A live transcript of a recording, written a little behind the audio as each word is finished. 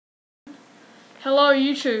Hello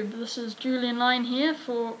YouTube, this is Julian Lane here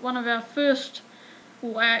for one of our first,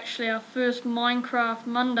 our first Minecraft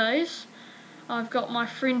Mondays. I've got my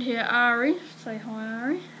friend here, Ari. Say hi,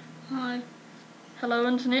 Ari. Hi. Hello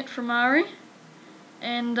Internet from Ari.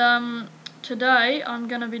 And today I'm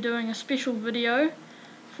going to be doing a special video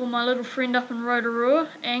for my little friend up in Rotorua,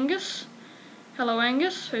 Angus. Hello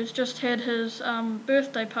Angus, who's just had his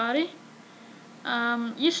birthday party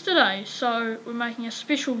yesterday, so we're making a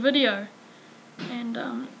special video.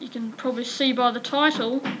 And you can probably see by the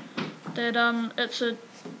title that it's a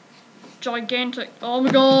gigantic, oh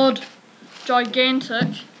my god, gigantic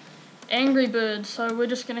Angry Bird. So we're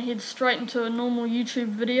just going to head straight into a normal YouTube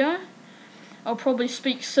video. I'll probably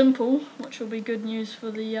speak simple, which will be good news for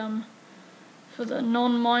the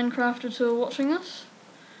non-Minecrafters who are watching this.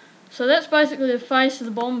 So that's basically the face of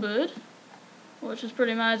the bomb bird, which is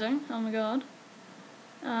pretty amazing. Oh my god.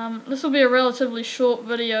 This will be a relatively short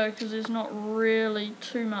video because there's not really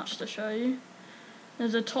too much to show you.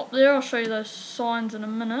 There's a top there, I'll show you those signs in a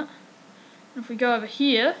minute. And if we go over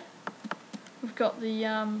here, we've got the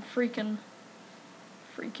freaking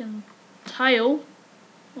tail,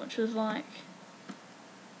 which is like,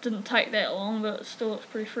 didn't take that long, but it still looks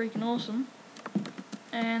pretty freaking awesome.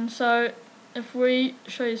 And so if we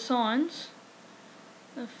show you signs,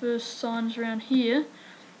 the first sign's around here.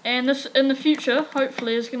 And this, in the future,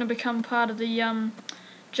 hopefully, is going to become part of the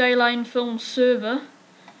J-Lane Films server.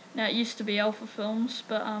 Now, it used to be Alpha Films,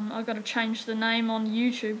 but I've got to change the name on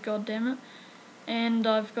YouTube, goddammit. And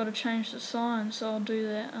I've got to change the sign, so I'll do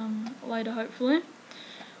that later, hopefully.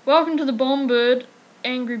 Welcome to the Bomb Bird,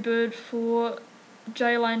 Angry Bird for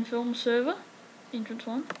J-Lane Films server, entrance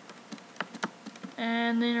 1.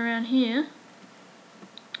 And then around here,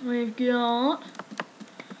 we've got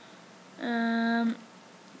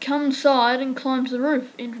come inside and climb to the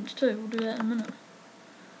roof, entrance 2. We'll do that in a minute.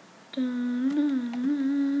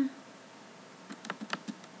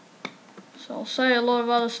 So I'll say a lot of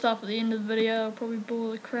other stuff at the end of the video. I'll probably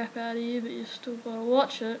bore the crap out of you, but you've still got to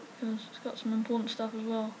watch it because it's got some important stuff as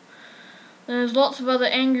well. There's lots of other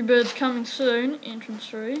Angry Birds coming soon, entrance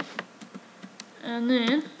 3. And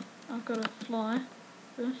then I've got to fly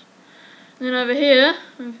first. And then over here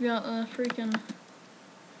we've got the freaking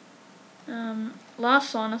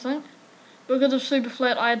last sign, I think. Because of super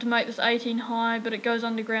flat, I had to make this 18 high, but it goes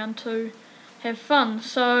underground to have fun.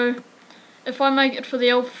 So if I make it for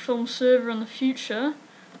the Alpha Film server in the future,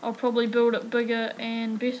 I'll probably build it bigger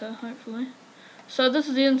and better, hopefully. So this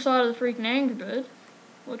is the inside of the freaking Angry Bird,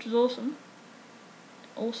 which is awesome.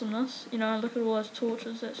 Awesomeness. You know, look at all those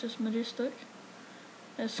torches, that's just majestic.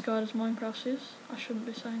 As Sky Does Minecraft says. I shouldn't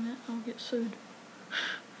be saying that, I'll get sued.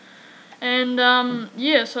 And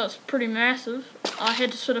yeah, so it's pretty massive. I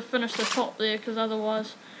had to sort of finish the top there because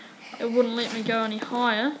otherwise it wouldn't let me go any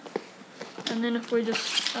higher. And then if we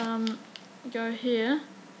just go here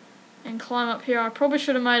and climb up here, I probably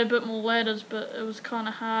should have made a bit more ladders, but it was kind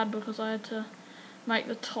of hard because I had to make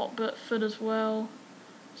the top bit fit as well.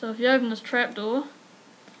 So if you open this trapdoor,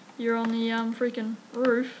 you're on the freaking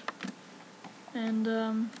roof. And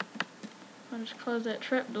I just close that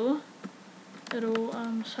trapdoor. It'll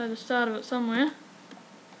say the start of it somewhere.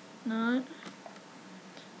 No.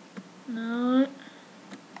 No.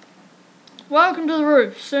 Welcome to the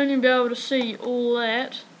roof. Soon you'll be able to see all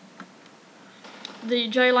that the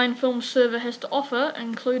J-Lane Films server has to offer,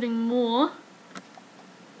 including more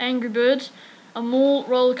Angry Birds, a mall,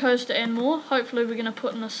 roller coaster and more. Hopefully we're going to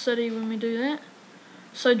put in a city when we do that.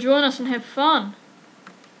 So join us and have fun.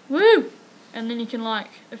 Woo! And then you can,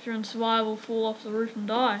 like, if you're in survival, fall off the roof and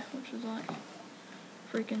die, which is like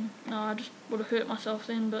freaking, no, I just would have hurt myself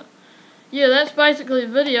then. But yeah, that's basically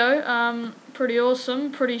the video. Pretty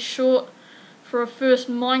awesome, pretty short for our first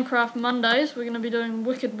Minecraft Mondays. We're going to be doing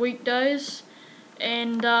Wicked Weekdays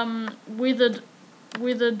and weathered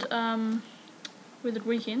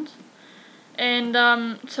weekends. And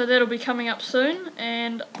so that'll be coming up soon.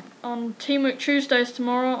 And on Teamwork Tuesdays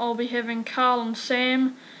tomorrow, I'll be having Carl and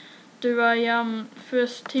Sam do a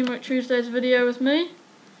first Teamwork Tuesdays video with me.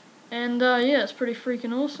 And yeah, it's pretty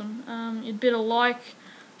freaking awesome. You'd better like,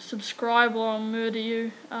 subscribe or I'll murder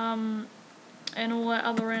you, and all that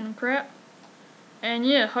other random crap. And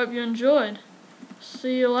yeah, hope you enjoyed.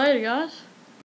 See you later, guys.